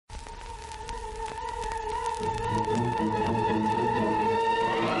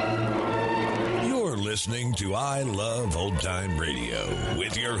You're listening to I Love Old Time Radio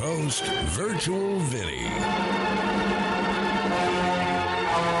with your host, Virtual Vinny.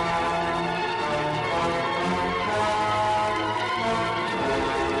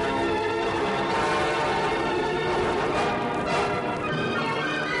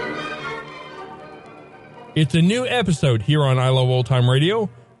 It's a new episode here on I Love Old Time Radio.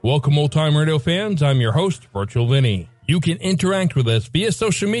 Welcome, Old Time Radio fans. I'm your host, Virtual Vinny. You can interact with us via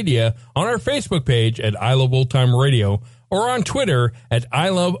social media on our Facebook page at I Love Old Time Radio or on Twitter at I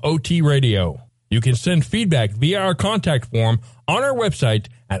Love OT Radio. You can send feedback via our contact form on our website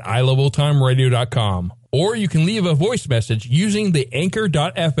at iloveoldtimeradio.com, or you can leave a voice message using the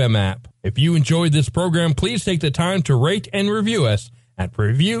Anchor.fm app. If you enjoyed this program, please take the time to rate and review us at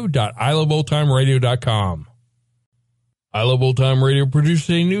review.iloveoldtimeradio.com. I Love Old Time Radio produces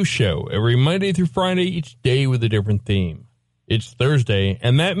a new show every Monday through Friday, each day with a different theme. It's Thursday,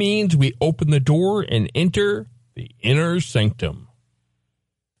 and that means we open the door and enter the inner sanctum.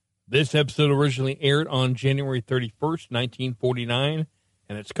 This episode originally aired on January 31st, 1949,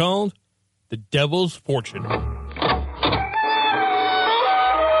 and it's called The Devil's Fortune.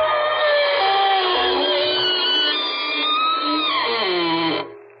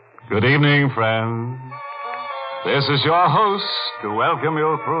 Good evening, friends. This is your host to welcome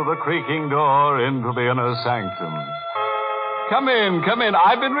you through the creaking door into the inner sanctum. Come in.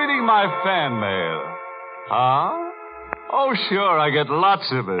 I've been reading my fan mail. Huh? Oh, sure, I get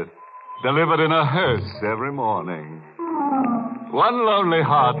lots of it. Delivered in a hearse every morning. One lonely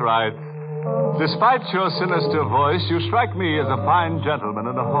heart writes, "Despite your sinister voice, you strike me as a fine gentleman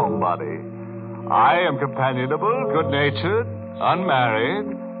and a homebody. I am companionable, good-natured, unmarried,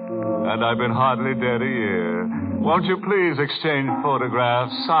 and I've been hardly dead a year. Won't you please exchange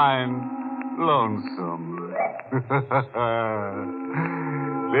photographs, signed, Lonesome."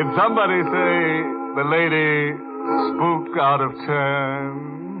 Did somebody say the lady spook out of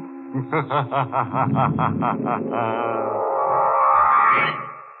turn?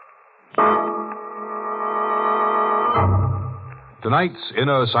 Tonight's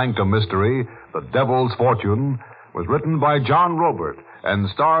Inner Sanctum mystery, The Devil's Fortune, was written by John Robert and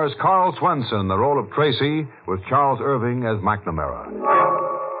stars Carl Swenson in the role of Tracy, with Charles Irving as McNamara.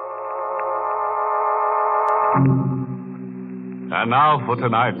 And now for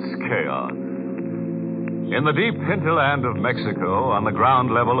tonight's chaos. In the deep hinterland of Mexico, on the ground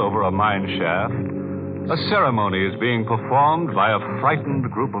level over a mine shaft, a ceremony is being performed by a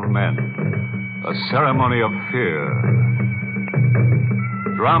frightened group of men. A ceremony of fear.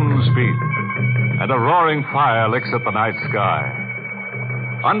 Drums beat, and a roaring fire licks at the night sky.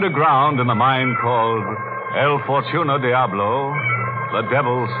 Underground in the mine called El Fortuna Diablo, the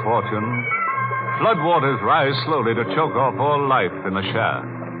Devil's Fortune, floodwaters rise slowly to choke off all life in the shaft.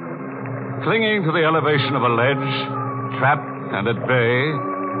 Clinging to the elevation of a ledge, trapped and at bay,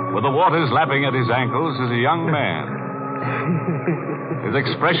 with the waters lapping at his ankles, is a young man. His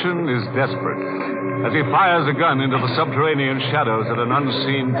expression is desperate as he fires a gun into the subterranean shadows at an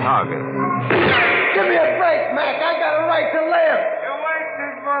unseen target. Give me a break, Mac. I got a right to live. You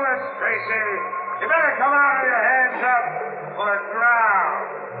wasted bullets, Tracy. You better come out with your hands up or drown.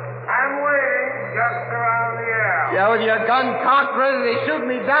 I'm waiting just around the alley. Yeah, with your gun cocked, ready to shoot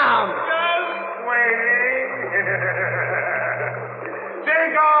me down. Just waiting.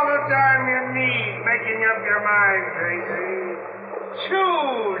 Take all the time you need making up your mind, Tracy.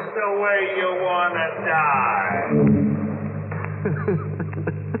 Choose the way you want to die.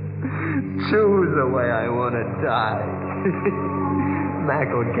 Choose the way I want to die.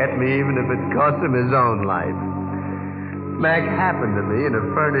 Mac will get me even if it costs him his own life. Mac happened to me in a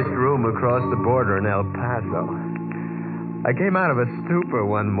furnished room across the border in El Paso. I came out of a stupor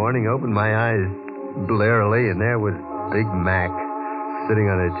one morning, opened my eyes blearily, and there was Big Mac sitting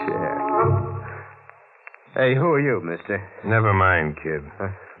on a chair. Hey, who are you, mister? Never mind, kid.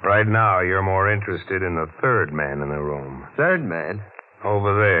 Right now, you're more interested in the third man in the room. Third man?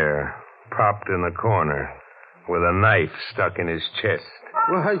 Over there, propped in the corner, with a knife stuck in his chest.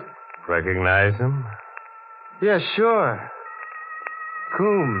 Why? Recognize him? Yeah, sure.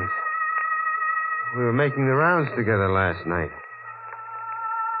 Coombs. We were making the rounds together last night.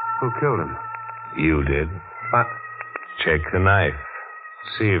 Who killed him? You did. What? Check the knife.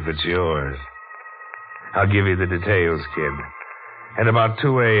 See if it's yours. I'll give you the details, kid. At about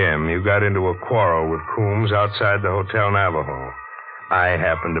 2 a.m., you got into a quarrel with Coombs outside the Hotel Navajo. I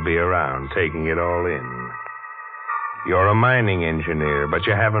happened to be around, taking it all in. You're a mining engineer, but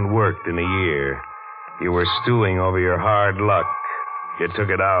you haven't worked in a year. You were stewing over your hard luck. You took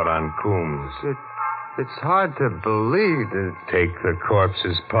it out on Coombs. It's hard to believe that... Take the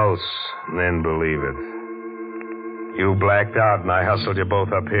corpse's pulse, and then believe it. You blacked out, and I hustled you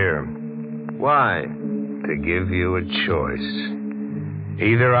both up here. Why? To give you a choice.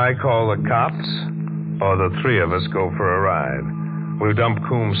 Either I call the cops, or the three of us go for a ride. We'll dump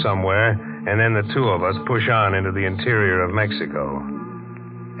Coombs somewhere, and then the two of us push on into the interior of Mexico.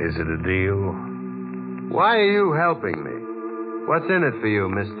 Is it a deal? Why are you helping me? What's in it for you,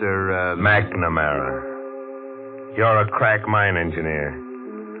 Mr. McNamara. You're a crack mine engineer.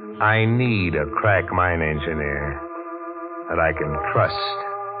 I need a crack mine engineer that I can trust.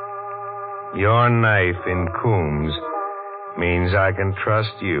 Your knife in Coombs means I can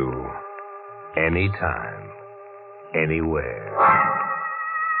trust you anytime, anywhere.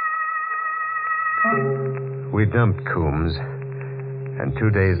 We dumped Coombs, and 2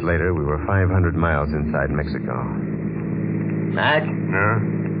 days later we were 500 miles inside Mexico. Mac? Huh?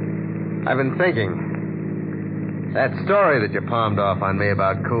 I've been thinking. That story that you palmed off on me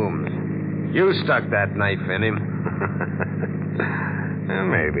about Coombs. You stuck that knife in him.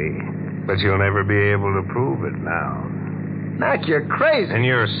 Maybe. But you'll never be able to prove it now. Mac, you're crazy. And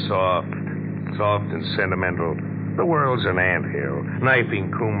you're soft. Soft and sentimental. The world's an anthill. Knifing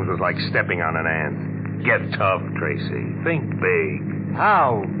Coombs was like stepping on an ant. Get tough, Tracy. Think big.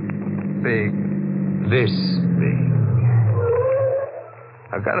 How big? This big.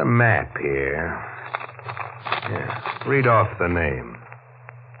 I've got a map here. Yeah. Read off the name.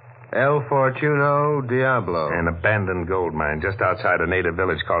 El Fortuno Diablo. An abandoned gold mine just outside a native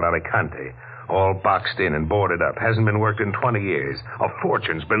village called Alicante. All boxed in and boarded up. Hasn't been worked in 20 years. A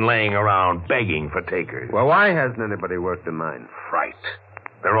fortune's been laying around begging for takers. Well, why hasn't anybody worked the mine? Fright.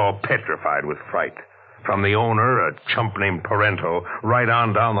 They're all petrified with fright. From the owner, a chump named Parento, right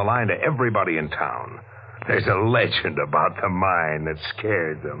on down the line to everybody in town. There's a legend about the mine that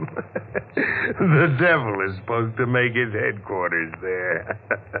scared them. The devil is supposed to make his headquarters there.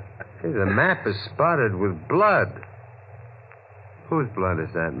 Hey, the map is spotted with blood. Whose blood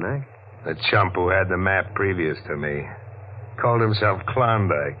is that, Mac? The chump who had the map previous to me. Called himself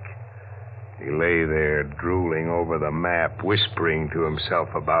Klondike. He lay there drooling over the map, whispering to himself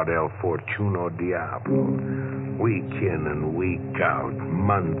about El Fortuno Diablo. Week in and week out,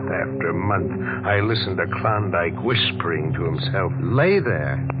 month after month, I listened to Klondike whispering to himself. Lay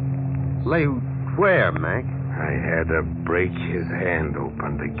there? Lay where, Mac? I had to break his hand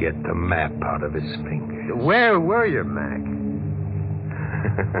open to get the map out of his fingers. Where were you, Mac?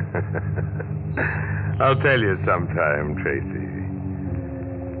 I'll tell you sometime, Tracy.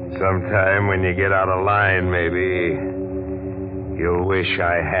 Sometime when you get out of line, maybe, you'll wish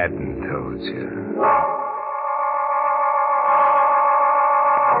I hadn't told you.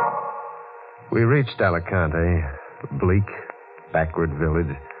 We reached Alicante, a bleak, backward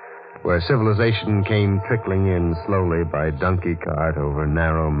village, where civilization came trickling in slowly by donkey cart over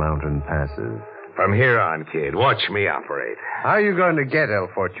narrow mountain passes. From here on, kid, watch me operate. How are you going to get El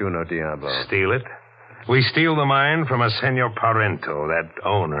Fortuno Diablo? Steal it. We steal the mine from a Senor Parento, that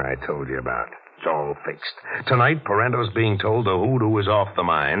owner I told you about. It's all fixed. Tonight, Parento's being told the hoodoo is off the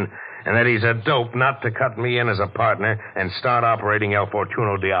mine, and that he's a dope not to cut me in as a partner and start operating El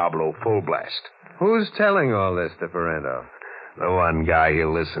Fortuno Diablo full blast. Who's telling all this to Parento? The one guy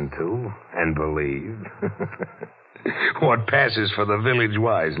he'll listen to and believe. What passes for the village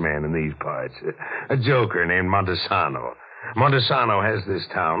wise man in these parts? A joker named Montesano. Montesano has this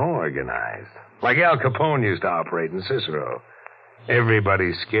town organized. Like Al Capone used to operate in Cicero.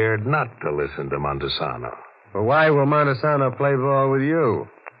 Everybody's scared not to listen to Montesano. Well, why will Montesano play ball with you?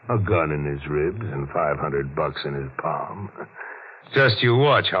 A gun in his ribs and $500 in his palm. Just you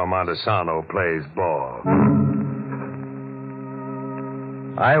watch how Montesano plays ball.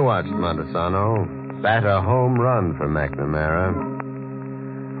 I watched Montesano bat a home run for McNamara.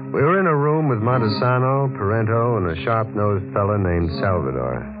 We were in a room with Montesano, Parento, and a sharp-nosed fella named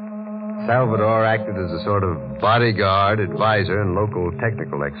Salvador. Salvador acted as a sort of bodyguard, advisor, and local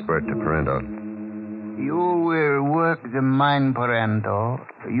technical expert to Parento. You will work the mine, Parento.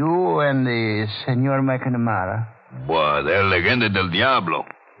 You and the Senor McNamara. Boy, they're legenda del diablo.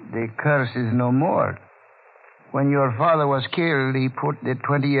 The curse is no more. When your father was killed, he put the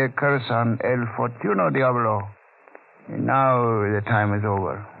 20-year curse on El Fortuno Diablo. And now the time is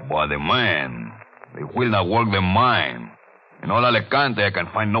over. Boy, the mine. They will not work the mine. In all Alicante, I can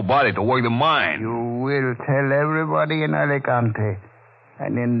find nobody to work the mine. You will tell everybody in Alicante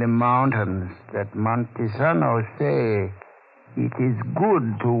and in the mountains that Montesano say it is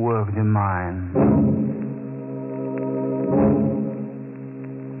good to work the mine.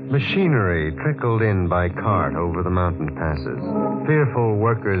 Machinery trickled in by cart over the mountain passes. Fearful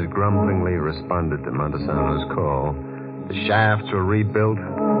workers grumblingly responded to Montesano's call. The shafts were rebuilt,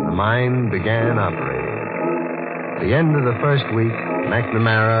 and the mine began operating. At the end of the first week,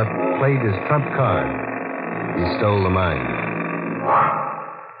 McNamara played his trump card. He stole the mine.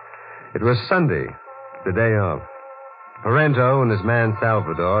 It was Sunday, the day off. Parento and his man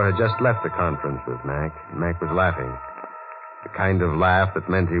Salvador had just left the conference with Mac, and Mac was laughing. The kind of laugh that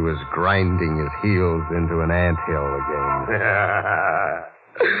meant he was grinding his heels into an anthill again.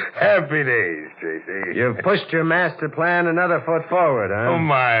 Happy days, Tracy. You've pushed your master plan another foot forward, huh? Oh,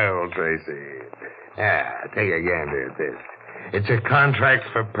 my old Tracy. Take a gander at this. It's a contract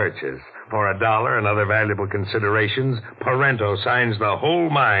for purchase. For $1 and other valuable considerations, Parento signs the whole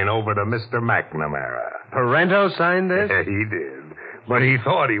mine over to Mr. McNamara. Parento signed this? He did. But he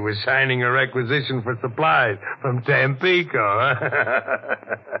thought he was signing a requisition for supplies from Tampico.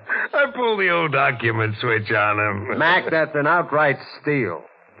 I pulled the old document switch on him. Mac, that's an outright steal.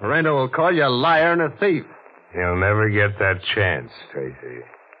 Parento will call you a liar and a thief. He'll never get that chance, Tracy.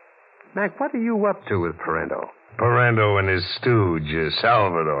 Mac, what are you up to with Parento? Parento and his stooge,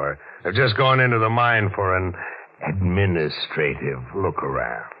 Salvador, have just gone into the mine for an administrative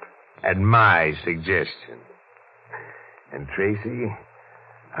look-around. At my suggestion. And, Tracy,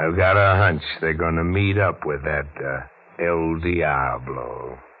 I've got a hunch they're going to meet up with that El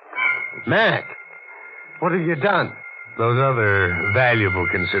Diablo. Mac, what have you done? Those other valuable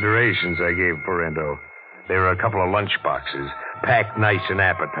considerations I gave Parento. They were a couple of lunch boxes, packed nice and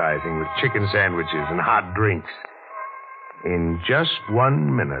appetizing with chicken sandwiches and hot drinks. In just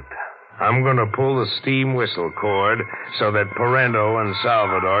 1 minute, I'm going to pull the steam whistle cord so that Parento and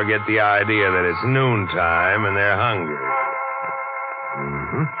Salvador get the idea that it's noontime and they're hungry.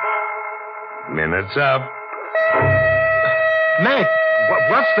 Mm-hmm. Minute's up. Mac,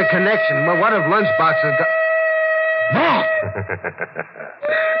 what's the connection? What have lunchboxes got... Mac!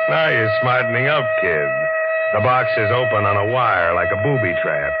 Now you're smartening up, kid. The box is open on a wire like a booby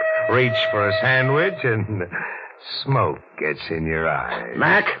trap. Reach for a sandwich and smoke gets in your eyes.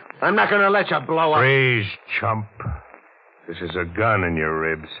 Mac, I'm not going to let you blow up. Freeze, chump. This is a gun in your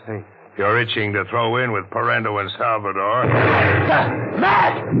ribs. Hey. If you're itching to throw in with Parento and Salvador...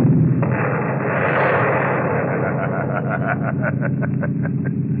 Mac!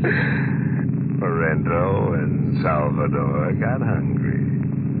 Parento and Salvador got hungry.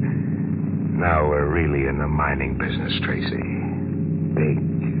 Now we're really in the mining business, Tracy. Big.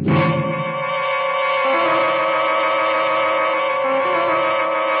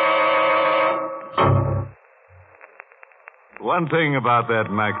 One thing about that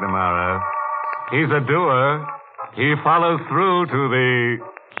McNamara, he's a doer. He follows through to the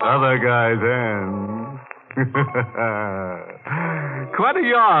other guy's end. Quite a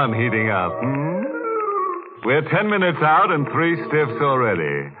yarn heating up, We're 10 minutes out and 3 stiffs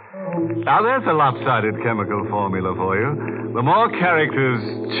already. Now, there's a lopsided chemical formula for you. The more characters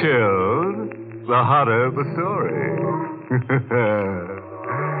chilled, the hotter the story.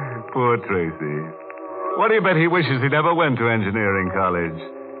 Poor Tracy. What do you bet he wishes he never went to engineering college?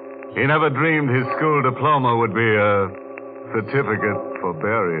 He never dreamed his school diploma would be a certificate for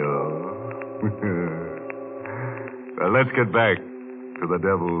burial. Well, let's get back to the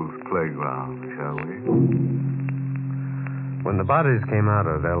devil's playground, shall we? When the bodies came out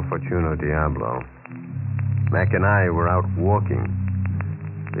of El Fortuno Diablo, Mac and I were out walking.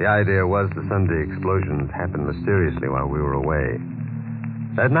 The idea was the Sunday explosions happened mysteriously while we were away.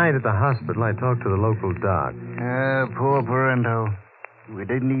 That night at the hospital, I talked to the local doc. Poor Parento. We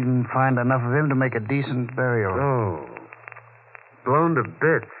didn't even find enough of him to make a decent burial. Oh. Blown to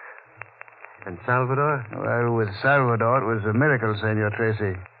bits. And Salvador? Well, with Salvador, it was a miracle, Senor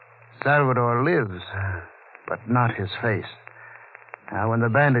Tracy. Salvador lives, but not his face. Now, when the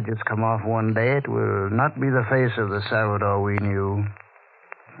bandages come off one day, it will not be the face of the Salvador we knew.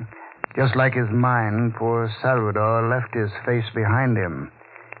 Just like his mind, poor Salvador left his face behind him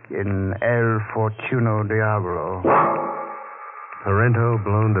in El Fortuno Diablo. Parento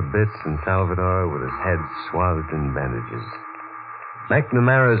blown to bits and Salvador with his head swathed in bandages.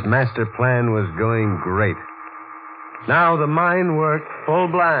 McNamara's master plan was going great. Now the mine worked full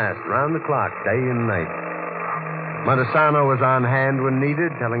blast, round the clock, day and night. Montesano was on hand when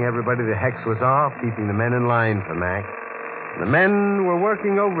needed, telling everybody the hex was off, keeping the men in line for Mac. The men were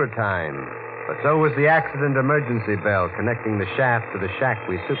working overtime, but so was the accident emergency bell connecting the shaft to the shack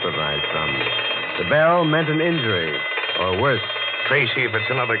we supervised from. The bell meant an injury, or worse. Tracy, if it's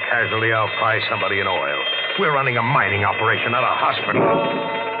another casualty, I'll fry somebody in oil. We're running a mining operation, not a hospital.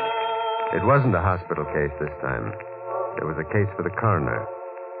 It wasn't a hospital case this time. It was a case for the coroner.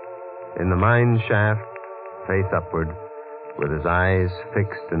 In the mine shaft, face upward, with his eyes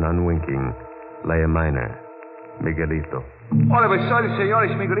fixed and unwinking, lay a miner, Miguelito. All of a sudden,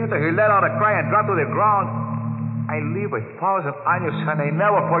 senores, Miguelito, he let out a cry and dropped to the ground. I live 1,000 años and I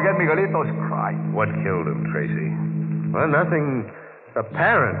never forget Miguelito's cry. What killed him, Tracy? Well, nothing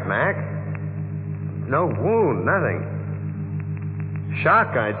apparent, Mac. No wound, nothing.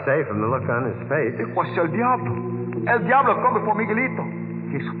 Shock, I'd say, from the look on his face. It was El Diablo. El Diablo come before Miguelito.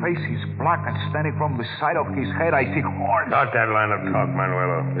 His face is black and standing from the side of his head, I see horns. Not that line of talk,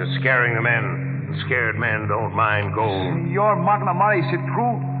 Manuelo. You're scaring the men. Scared men don't mind gold. Senor McNamara, is it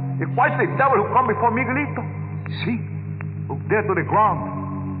true? It was the devil who come before Miguelito. See? Look there to the ground.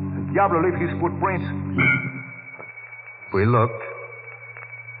 El Diablo left his footprints. We looked,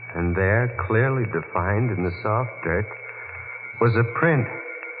 and there, clearly defined in the soft dirt, was a print.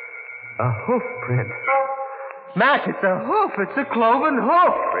 A hoof print. Mac, it's a hoof. It's a cloven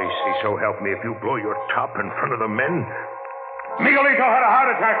hoof. Tracy, so help me if you blow your top in front of the men. Miguelito had a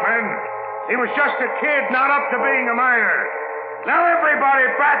heart attack, man. He was just a kid, not up to being a miner. Now everybody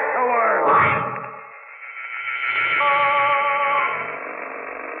back to work.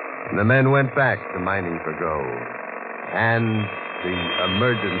 The men went back to mining for gold. And the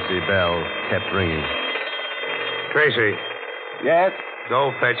emergency bell kept ringing. Tracy. Yes?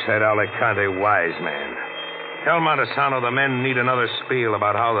 Go fetch that Alicante wise man. Tell Montesano the men need another spiel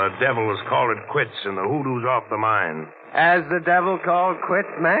about how the devil has called it quits and the hoodoo's off the mine. Has the devil called quits,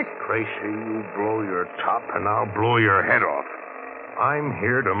 Mac? Tracy, you blow your top and I'll blow your head off. I'm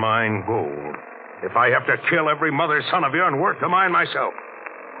here to mine gold. If I have to kill every mother's son of you and work the mine myself.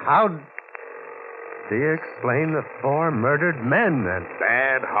 How do you explain the 4 murdered men, then?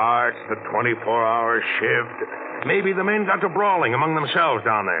 Bad hearts, the 24-hour shift. Maybe the men got to brawling among themselves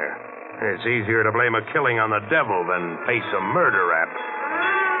down there. It's easier to blame a killing on the devil than face a murder rap.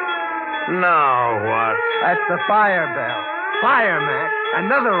 Now what? That's the fire bell. Fire, Mac.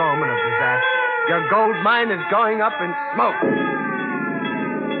 Another omen of disaster. Your gold mine is going up in smoke.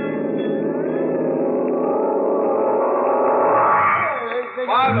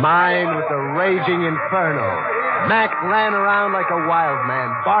 Mine with the raging inferno. Mac ran around like a wild man,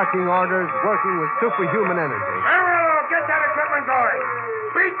 barking orders, working with superhuman energy. Manuelo, get that equipment going.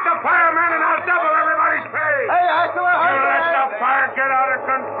 Beat the fireman and I'll double everybody's pay. Hey, I saw it. You let the fire get out of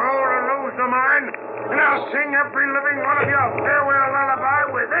control and lose the mine, and I'll sing every living one of you a farewell lullaby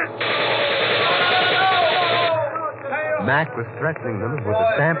with this. Mac was threatening them with a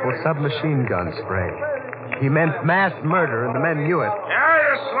sample submachine gun spray. He meant mass murder, and the men knew it. Yeah,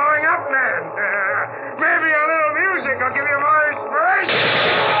 you're slowing up, man. Maybe a little music will give you more inspiration.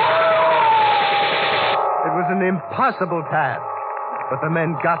 It was an impossible task, but the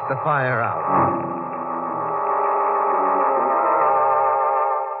men got the fire out.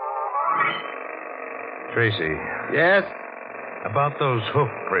 Tracy. Yes? About those hoof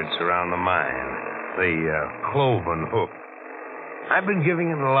prints around the mine. The cloven hoof. I've been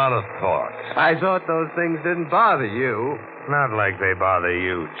giving it a lot of thought. I thought those things didn't bother you. Not like they bother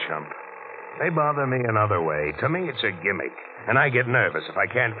you, chump. They bother me another way. To me, it's a gimmick. And I get nervous if I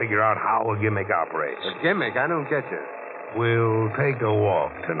can't figure out how a gimmick operates. A gimmick? I don't get you. We'll take a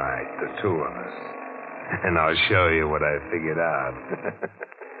walk tonight, the 2 of us. And I'll show you what I figured out.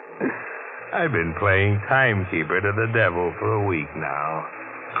 I've been playing timekeeper to the devil for a week now.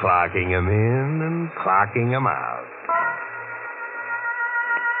 Clocking him in and clocking him out.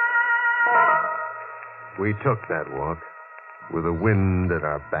 We took that walk with the wind at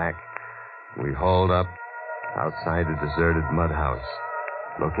our back. We hauled up outside a deserted mud house,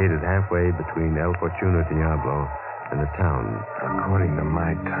 located halfway between El Fortuno Diablo and the town. According to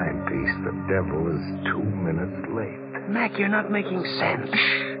my timepiece, the devil is 2 minutes late. Mac, you're not making sense.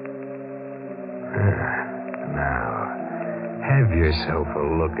 Now, have yourself a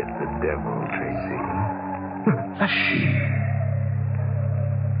look at the devil, Tracy.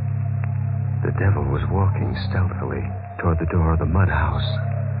 The devil was walking stealthily toward the door of the mud house.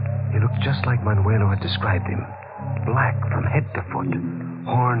 He looked just like Manuelo had described him. Black from head to foot,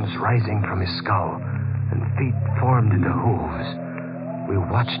 horns rising from his skull, and feet formed into hooves. We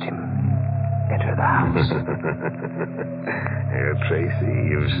watched him enter the house. Here, Tracy,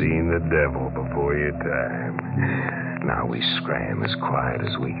 you've seen the devil before your time. Now we scram as quiet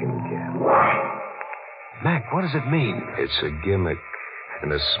as we can get. Mac, what does it mean? It's a gimmick.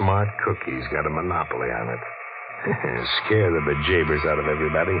 And a smart cookie's got a monopoly on it. Scare the bejabers out of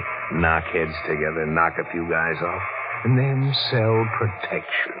everybody, knock heads together, knock a few guys off, and then sell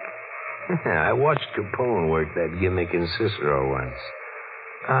protection. I watched Capone work that gimmick in Cicero once.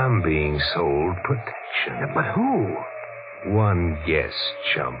 I'm being sold protection. But who? One guess,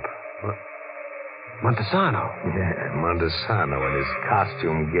 chump. Montesano. Yeah, Montesano in his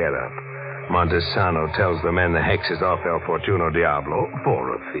costume getup. Montesano tells the men the hex is off El Fortuno Diablo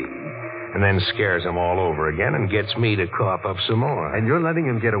for a fee, and then scares them all over again and gets me to cough up some more. And you're letting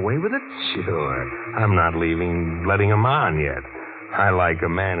him get away with it? Sure. I'm not letting him on yet. I like a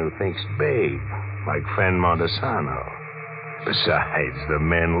man who thinks big, like friend Montesano. Besides, the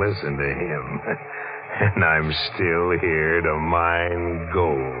men listen to him. And I'm still here to mine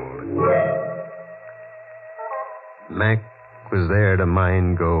gold. Mac was there to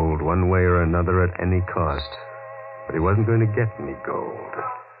mine gold one way or another at any cost. But he wasn't going to get any gold.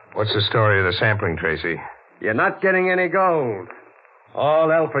 What's the story of the sampling, Tracy? You're not getting any gold.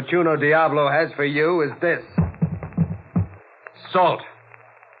 All El Fortuno Diablo has for you is this. Salt.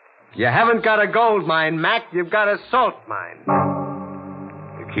 You haven't got a gold mine, Mac. You've got a salt mine.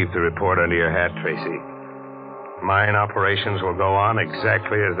 You keep the report under your hat, Tracy. Mine operations will go on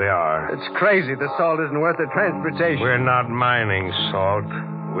exactly as they are. It's crazy. The salt isn't worth the transportation. We're not mining salt.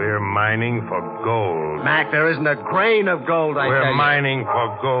 We're mining for gold. Mac, there isn't a grain of gold, I tell you. We're mining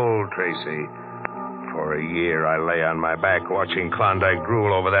for gold, Tracy. For a year, I lay on my back watching Klondike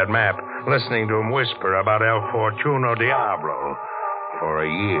drool over that map, listening to him whisper about El Fortuno Diablo. For a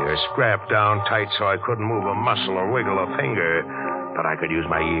year, strapped down tight so I couldn't move a muscle or wiggle a finger. But I could use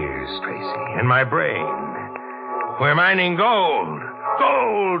my ears, Tracy, and my brain. We're mining gold.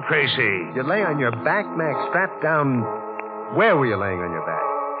 Gold, Tracy. You lay on your back, Mac, strapped down. Where were you laying on your back?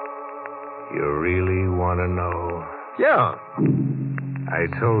 You really want to know? Yeah. I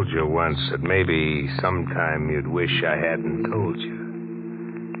told you once that maybe sometime you'd wish I hadn't told you.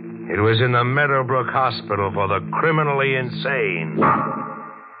 It was in the Meadowbrook Hospital for the criminally insane.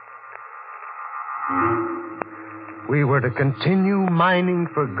 We were to continue mining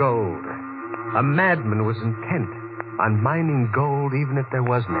for gold. A madman was intent on mining gold even if there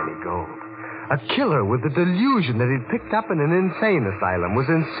wasn't any gold. A killer with the delusion that he'd picked up in an insane asylum was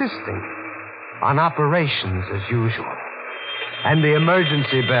insisting on operations as usual. And the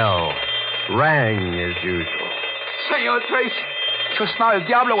emergency bell rang as usual. Senor Tracy, just now El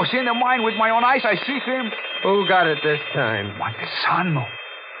Diablo was in the mine with my own eyes. I see him. Who got it this time? Montesano.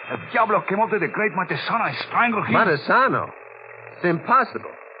 El Diablo came up to the great Montesano and strangled him. Montesano? It's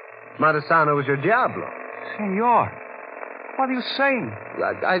impossible. Montesano was your Diablo. Senor, what are you saying?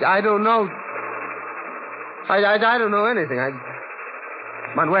 I don't know. I don't know anything.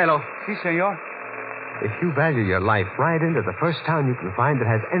 Manuelo. Si, senor. If you value your life, ride into the first town you can find that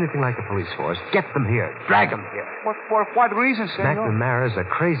has anything like a police force. Get them here. Drag them here. For what reason, senor? McNamara's a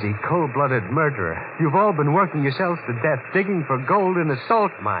crazy, cold-blooded murderer. You've all been working yourselves to death, digging for gold in a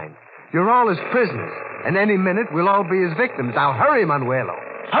salt mine. You're all his prisoners, and any minute we'll all be his victims. Now hurry, Manuelo.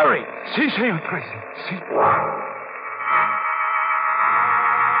 Hurry! Si, senor Tracy. Si.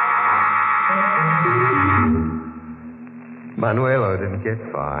 Manuelo didn't get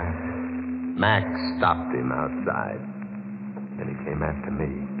far. Max stopped him outside. Then he came after me.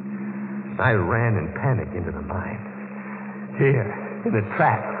 I ran in panic into the mine. Here, in the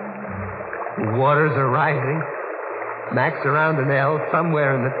trap. The waters are rising. Max around an L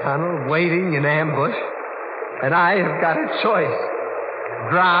somewhere in the tunnel, waiting in ambush. And I have got a choice.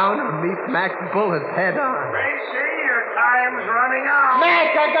 Drown or meet Max bullets head on. Tracy, your time's running out. Max,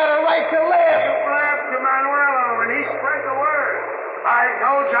 I got a right to live. You blabbed to Manuelo, and he spread the word. I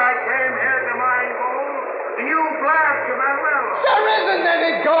told you I came here to mine gold, and you blabbed to Manuelo. There isn't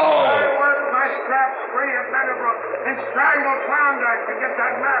any gold. I worked my straps free at Meadowbrook and strangled Klondike to get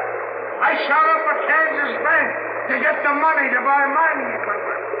that map. I shot up a Kansas bank to get the money to buy mining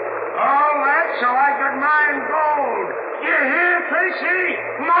equipment. All that so I could mine gold. You hear, Tracy?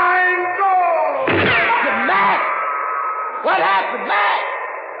 Mine gold! Mac! What happened, Mac?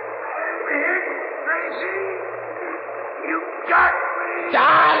 I'm hit, Tracy. You got me.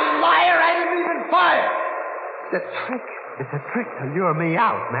 Liar, I didn't even fire. It's a trick to lure me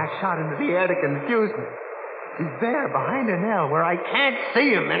out. Mac shot into the air to confuse me. He's there behind an L where I can't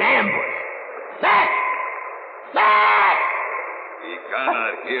see him in ambush. Mac! Mac! He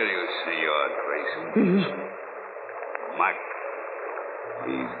cannot hear you, Senor Tracy. Mac,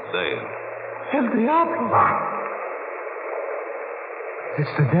 he's dead. El Diablo.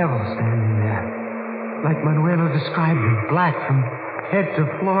 It's the devil standing there. Like Manuelo described him, black from head to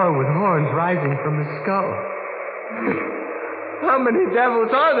floor with horns rising from his skull. How many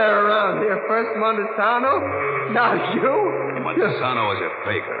devils are there around here? First Montesano, now you. Montesano was a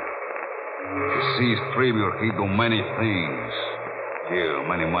faker. To seize Tribute, he do many things. Kill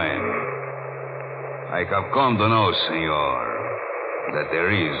many men. I have come to know, senor, that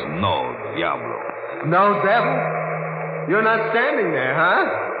there is no Diablo. No devil? You're not standing there, huh?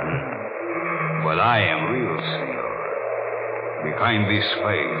 But I am real, senor. Behind this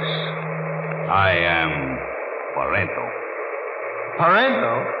face, I am Parento.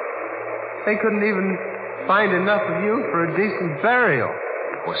 Parento? They couldn't even find enough of you for a decent burial.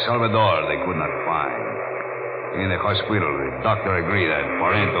 For Salvador, they could not find. In the hospital, the doctor agreed that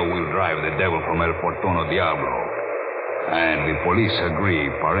Parento will drive the devil from El Fortuno Diablo. And the police agree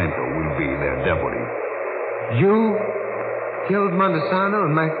Parento will be their deputy. You killed Montesano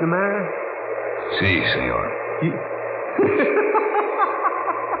and McNamara? Si, senor.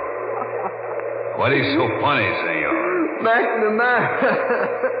 What is so funny, senor? McNamara.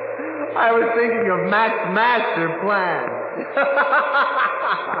 I was thinking of Mac's master plan.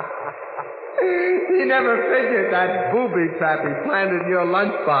 He never figured that booby trap he planted in your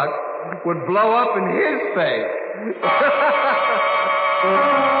lunchbox would blow up in his face.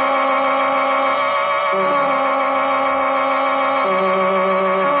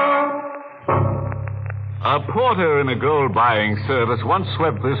 A porter in a gold-buying service once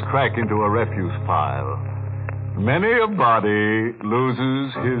swept this crack into a refuse pile. Many a body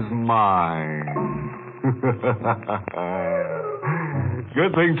loses his mind.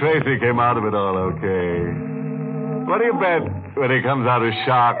 Good thing Tracy came out of it all okay. What do you bet when he comes out of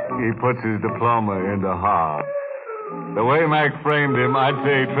shock, he puts his diploma in the heart? The way Mac framed him, I'd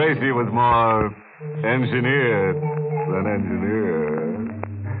say Tracy was more engineered than engineer.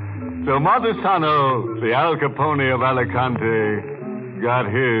 So Montesano, the Al Capone of Alicante, got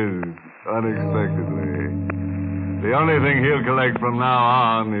his unexpectedly. The only thing he'll collect from now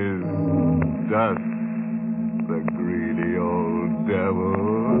on is dust. The greedy old devil.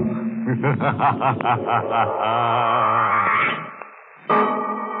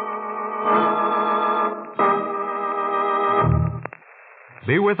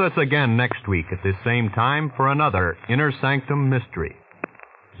 Be with us again next week at this same time for another Inner Sanctum Mystery.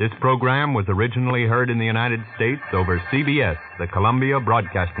 This program was originally heard in the United States over CBS, the Columbia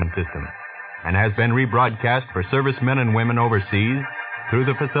Broadcasting System, and has been rebroadcast for servicemen and women overseas through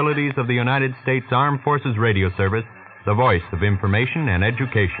the facilities of the United States Armed Forces Radio Service, the voice of information and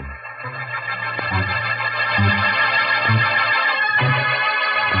education.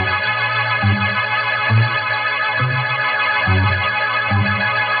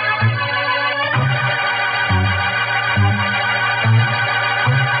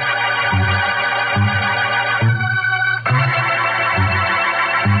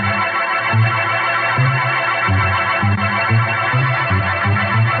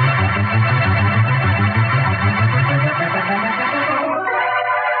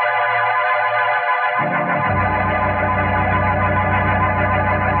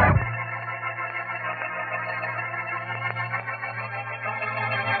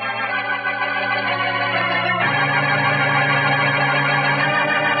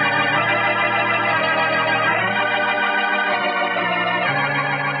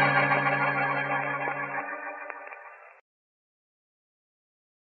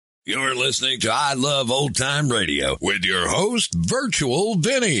 You're listening to I Love Old Time Radio with your host, Virtual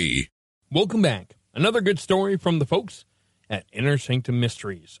Vinny. Welcome back. Another good story from the folks at Inner Sanctum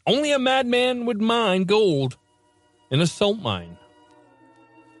Mysteries. Only a madman would mine gold in a salt mine.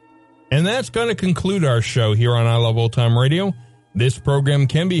 And that's going to conclude our show here on I Love Old Time Radio. This program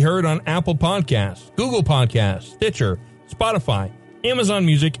can be heard on Apple Podcasts, Google Podcasts, Stitcher, Spotify, Amazon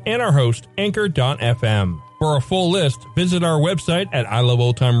Music, and our host, Anchor.fm. For a full list, visit our website at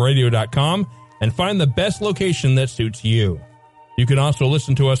iloveoldtimeradio.com and find the best location that suits you. You can also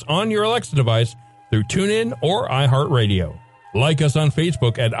listen to us on your Alexa device through TuneIn or iHeartRadio. Like us on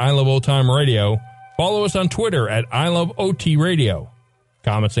Facebook at I Love Old Time Radio. Follow us on Twitter at I Love OT Radio.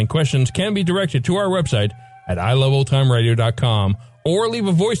 Comments and questions can be directed to our website at iloveoldtimeradio.com or leave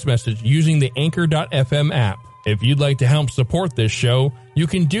a voice message using the Anchor.fm app. If you'd like to help support this show, you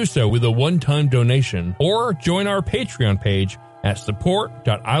can do so with a one-time donation or join our Patreon page at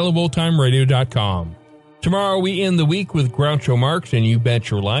support.iloveoldtimeradio.com. Tomorrow we end the week with Groucho Marx and You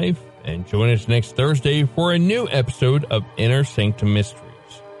Bet Your Life, and join us next Thursday for a new episode of Inner Sanctum Mysteries.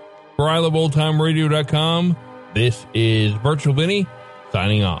 For iloveoldtimeradio.com, this is Virtual Vinny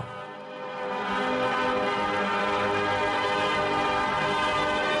signing off.